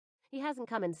He hasn't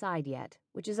come inside yet,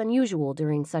 which is unusual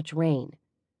during such rain.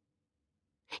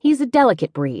 He's a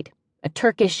delicate breed, a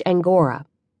Turkish Angora.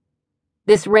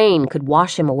 This rain could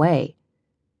wash him away.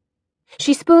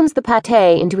 She spoons the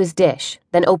pâté into his dish,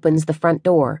 then opens the front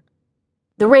door.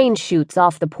 The rain shoots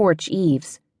off the porch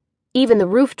eaves. Even the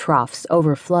roof troughs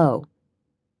overflow.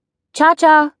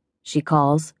 "Cha-cha," she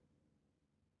calls.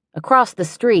 Across the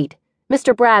street,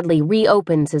 Mr. Bradley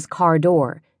reopens his car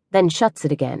door, then shuts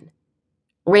it again.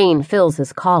 Rain fills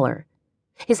his collar.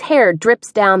 His hair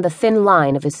drips down the thin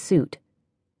line of his suit.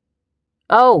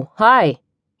 "Oh, hi,"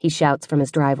 he shouts from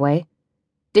his driveway.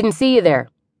 "Didn't see you there."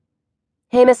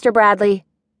 "Hey, Mr. Bradley."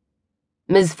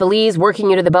 "Ms. Feliz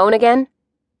working you to the bone again?"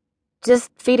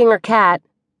 "Just feeding her cat."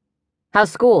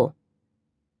 "How's school?"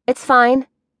 "It's fine."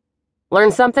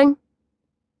 "Learn something?"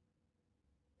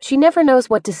 She never knows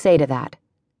what to say to that.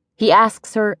 He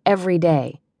asks her every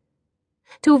day.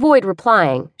 To avoid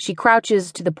replying, she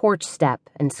crouches to the porch step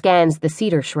and scans the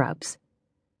cedar shrubs.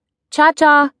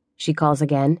 "Cha-cha," she calls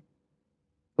again.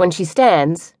 When she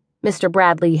stands, Mr.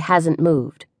 Bradley hasn't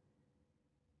moved.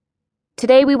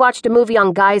 "Today we watched a movie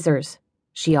on geysers,"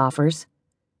 she offers.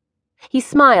 He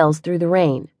smiles through the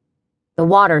rain. The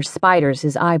water spiders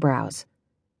his eyebrows.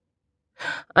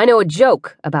 "I know a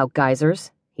joke about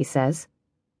geysers," he says.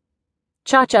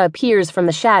 Cha-cha appears from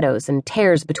the shadows and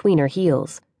tears between her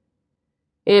heels.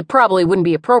 "It probably wouldn't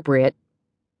be appropriate."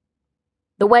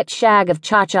 The wet shag of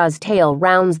Cha-cha's tail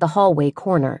rounds the hallway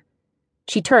corner.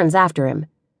 She turns after him.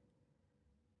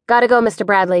 "Gotta go, Mr.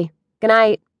 Bradley. Good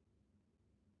night."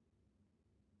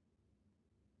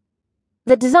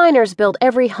 The designers built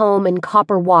every home in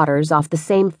Copper Waters off the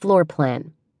same floor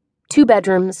plan. 2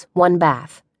 bedrooms, 1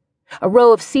 bath. A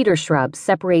row of cedar shrubs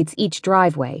separates each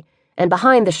driveway, and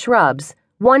behind the shrubs,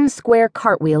 1 square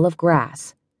cartwheel of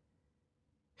grass.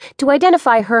 To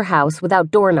identify her house without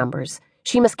door numbers,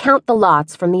 she must count the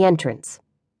lots from the entrance,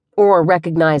 or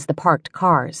recognize the parked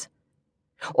cars,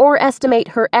 or estimate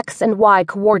her X and Y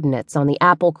coordinates on the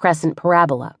Apple Crescent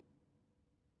parabola.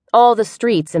 All the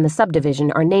streets in the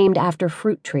subdivision are named after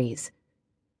fruit trees.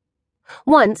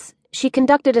 Once, she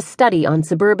conducted a study on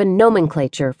suburban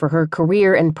nomenclature for her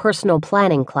career and personal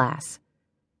planning class.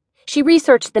 She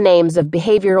researched the names of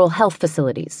behavioral health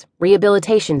facilities,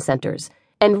 rehabilitation centers,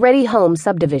 and ready home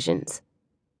subdivisions.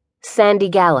 Sandy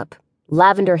Gallop,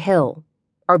 Lavender Hill,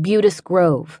 Arbutus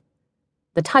Grove.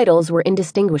 The titles were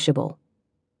indistinguishable.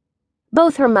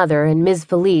 Both her mother and Ms.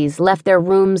 Feliz left their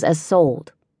rooms as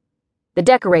sold. The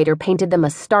decorator painted them a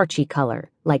starchy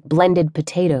color, like blended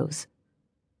potatoes.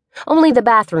 Only the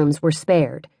bathrooms were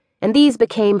spared, and these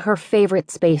became her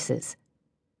favorite spaces.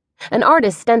 An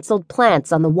artist stenciled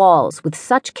plants on the walls with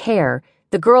such care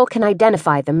the girl can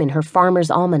identify them in her farmer's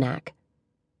almanac.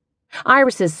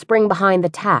 Irises spring behind the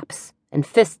taps, and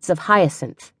fists of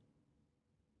hyacinth.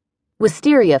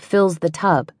 Wisteria fills the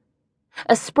tub.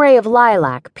 A spray of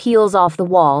lilac peels off the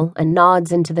wall and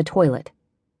nods into the toilet.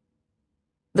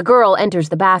 The girl enters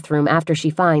the bathroom after she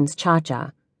finds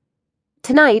Cha-cha.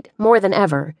 Tonight, more than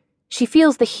ever, she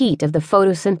feels the heat of the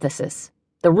photosynthesis,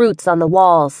 the roots on the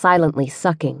wall silently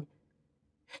sucking.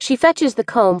 She fetches the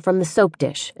comb from the soap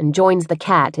dish and joins the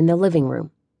cat in the living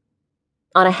room.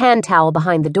 On a hand towel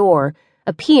behind the door,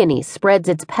 a peony spreads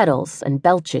its petals and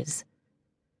belches.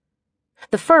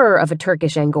 The fur of a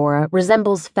Turkish Angora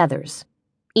resembles feathers,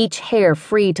 each hair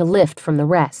free to lift from the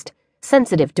rest,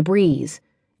 sensitive to breeze,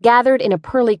 gathered in a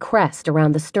pearly crest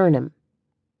around the sternum.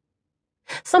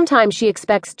 Sometimes she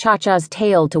expects Cha-cha's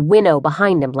tail to winnow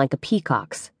behind him like a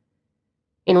peacock's.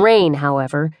 In rain,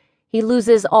 however, he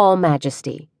loses all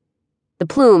majesty. The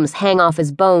plumes hang off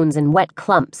his bones in wet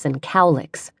clumps and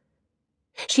cowlicks.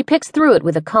 She picks through it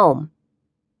with a comb.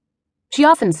 She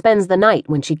often spends the night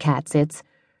when she cat-sits.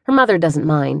 Her mother doesn't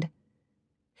mind.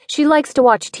 She likes to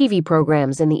watch TV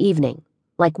programs in the evening,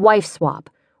 like Wife Swap,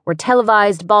 or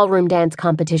televised ballroom dance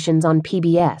competitions on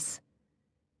PBS.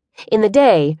 In the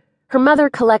day, her mother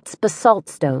collects basalt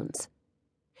stones.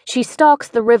 She stalks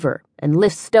the river and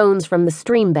lifts stones from the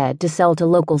stream bed to sell to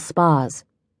local spas.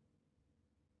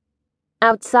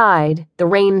 Outside, the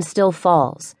rain still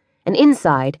falls, and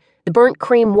inside, the burnt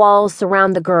cream walls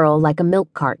surround the girl like a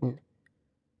milk carton.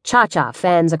 Cha-cha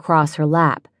fans across her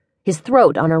lap, his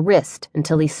throat on her wrist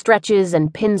until he stretches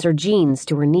and pins her jeans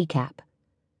to her kneecap.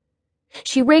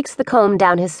 She rakes the comb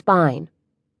down his spine.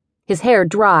 His hair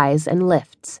dries and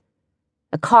lifts.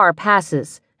 A car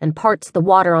passes and parts the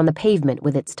water on the pavement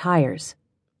with its tires.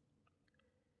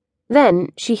 Then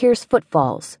she hears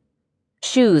footfalls,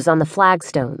 shoes on the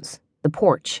flagstones, the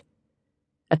porch.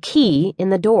 A key in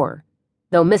the door,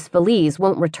 though Miss Feliz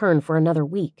won't return for another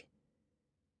week.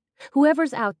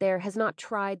 Whoever's out there has not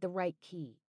tried the right key.